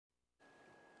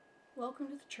Welcome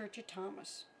to the Church of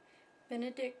Thomas.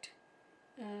 Benedict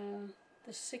the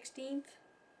 16th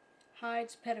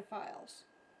hides pedophiles.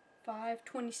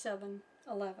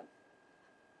 5/27/11.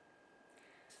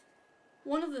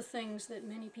 One of the things that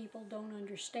many people don't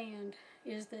understand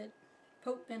is that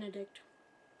Pope Benedict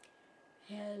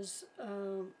has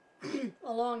a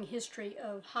long history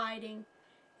of hiding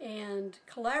and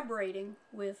collaborating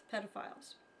with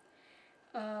pedophiles.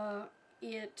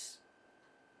 It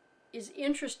is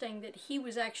interesting that he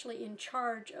was actually in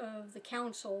charge of the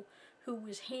council who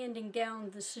was handing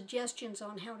down the suggestions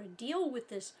on how to deal with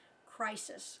this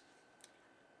crisis.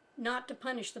 Not to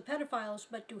punish the pedophiles,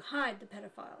 but to hide the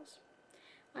pedophiles.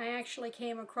 I actually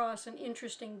came across an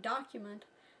interesting document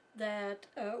that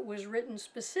was written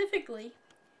specifically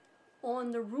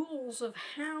on the rules of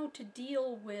how to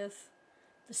deal with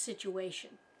the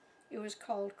situation. It was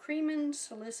called Crimen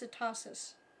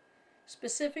Solicitatis.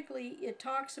 Specifically, it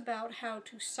talks about how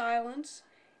to silence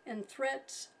and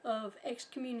threats of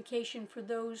excommunication for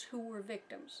those who were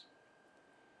victims.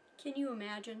 Can you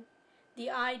imagine the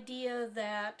idea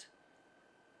that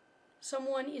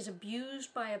someone is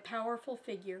abused by a powerful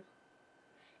figure,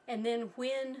 and then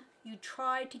when you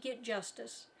try to get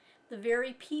justice, the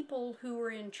very people who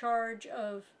are in charge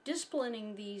of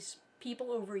disciplining these people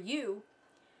over you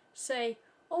say,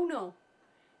 "Oh no,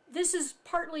 this is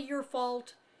partly your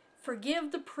fault.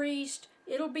 Forgive the priest,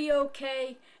 it'll be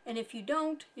okay, and if you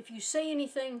don't, if you say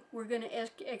anything, we're going to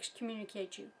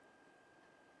excommunicate you."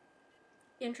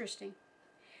 Interesting.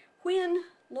 When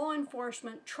law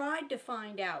enforcement tried to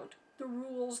find out the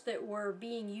rules that were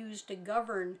being used to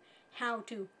govern how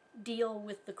to deal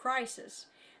with the crisis,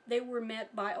 they were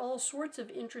met by all sorts of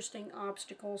interesting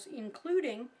obstacles,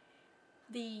 including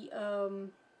the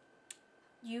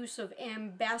use of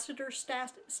ambassador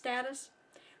status,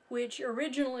 which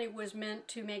originally was meant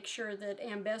to make sure that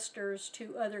ambassadors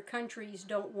to other countries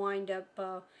don't wind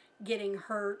up getting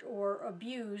hurt or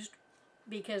abused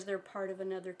because they're part of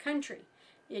another country.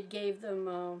 It gave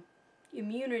them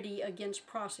immunity against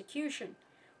prosecution.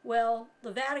 Well,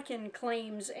 the Vatican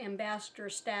claims ambassador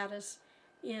status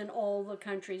in all the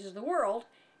countries of the world,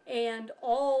 and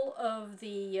all of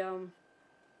the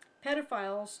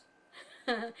pedophiles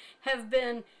have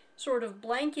been sort of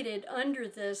blanketed under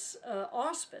this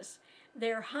auspice.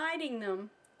 They're hiding them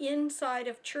inside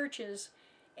of churches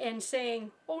and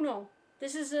saying, "Oh no,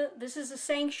 this is a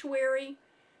sanctuary.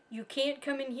 You can't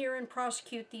come in here and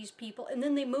prosecute these people," and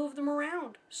then they move them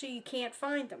around so you can't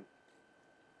find them.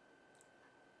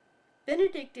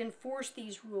 Benedict enforced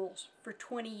these rules for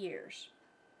 20 years.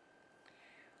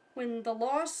 When the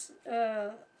laws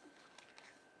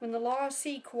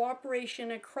see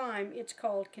cooperation in a crime, it's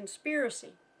called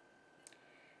conspiracy.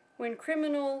 When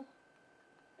criminal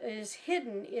is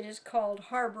hidden, it is called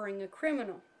harboring a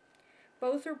criminal.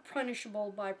 Both are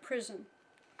punishable by prison.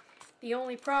 The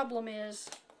only problem is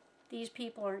these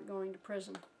people aren't going to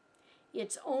prison.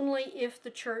 It's only if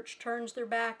the church turns their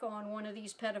back on one of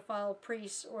these pedophile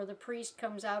priests or the priest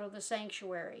comes out of the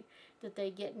sanctuary that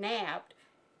they get nabbed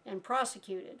and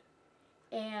prosecuted.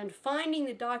 And finding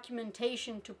the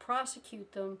documentation to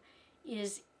prosecute them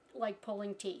is like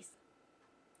pulling teeth.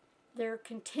 There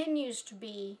continues to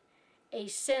be a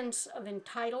sense of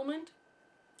entitlement,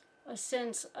 a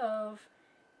sense of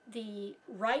the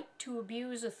right to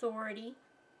abuse authority,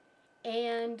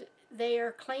 and they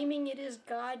are claiming it is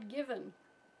God-given.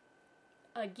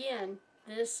 Again,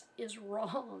 this is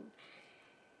wrong.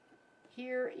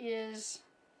 Here is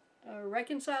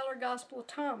Reconciler Gospel of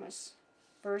Thomas,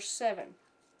 verse 7.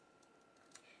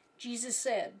 Jesus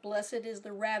said, "Blessed is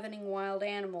the ravening wild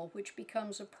animal which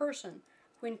becomes a person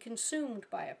when consumed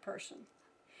by a person."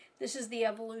 This is the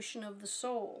evolution of the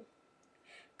soul.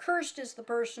 Cursed is the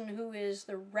person who is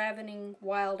the ravening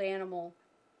wild animal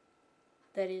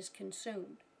that is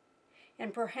consumed.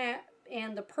 And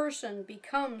the person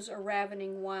becomes a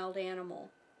ravening wild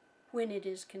animal when it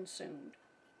is consumed.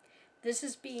 This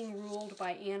is being ruled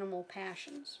by animal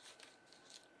passions.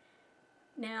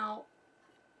 Now,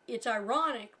 it's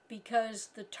ironic because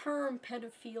the term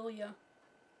pedophilia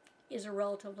is a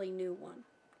relatively new one.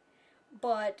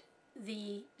 But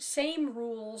the same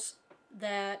rules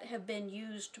that have been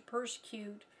used to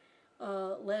persecute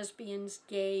lesbians,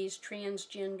 gays,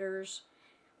 transgenders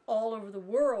all over the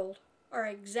world are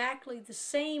exactly the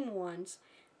same ones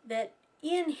that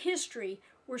in history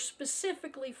were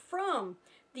specifically from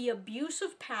the abuse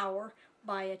of power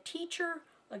by a teacher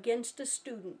against a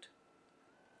student.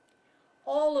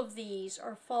 All of these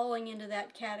are falling into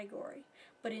that category.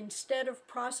 But instead of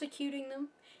prosecuting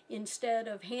them, instead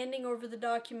of handing over the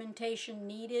documentation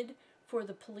needed for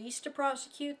the police to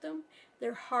prosecute them,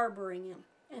 they're harboring them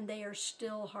and they are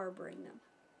still harboring them.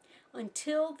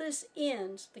 Until this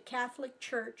ends, the Catholic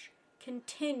Church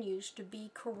continues to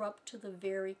be corrupt to the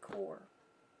very core.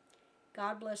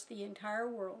 God bless the entire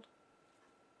world.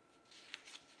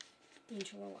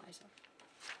 Angel Eliza.